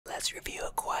let's review A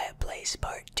Quiet Place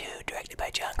Part 2, directed by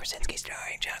John Krasinski,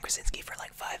 starring John Krasinski for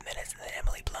like 5 minutes, and then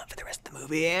Emily Blunt for the rest of the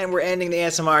movie. And we're ending the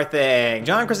ASMR thing.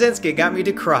 John Krasinski got me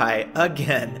to cry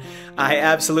again. I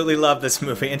absolutely love this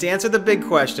movie. And to answer the big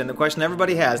question, the question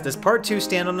everybody has, does Part 2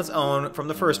 stand on its own from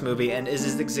the first movie, and is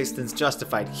its existence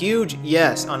justified? Huge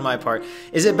yes on my part.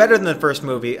 Is it better than the first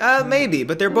movie? Maybe,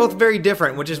 but they're both very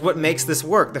different, which is what makes this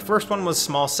work. The first one was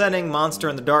small setting, monster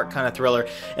in the dark kind of thriller,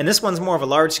 and this one's more of a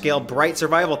large-scale, bright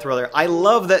survival thriller. I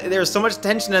love that there's so much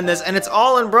tension in this, and it's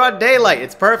all in broad daylight.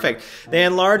 It's perfect. They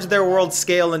enlarged their world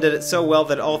scale and did it so well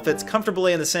that it all fits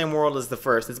comfortably in the same world as the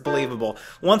first. It's believable.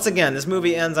 Once again, this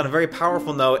movie ends on a very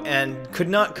powerful note and could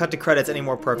not cut to credits any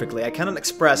more perfectly. I cannot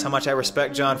express how much I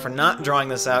respect John for not drawing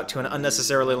this out to an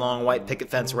unnecessarily long white picket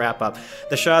fence wrap-up.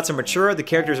 The shots are mature, the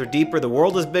characters are deeper, the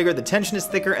world is bigger, the tension is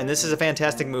thicker, and this is a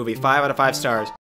fantastic movie. 5 out of 5 stars.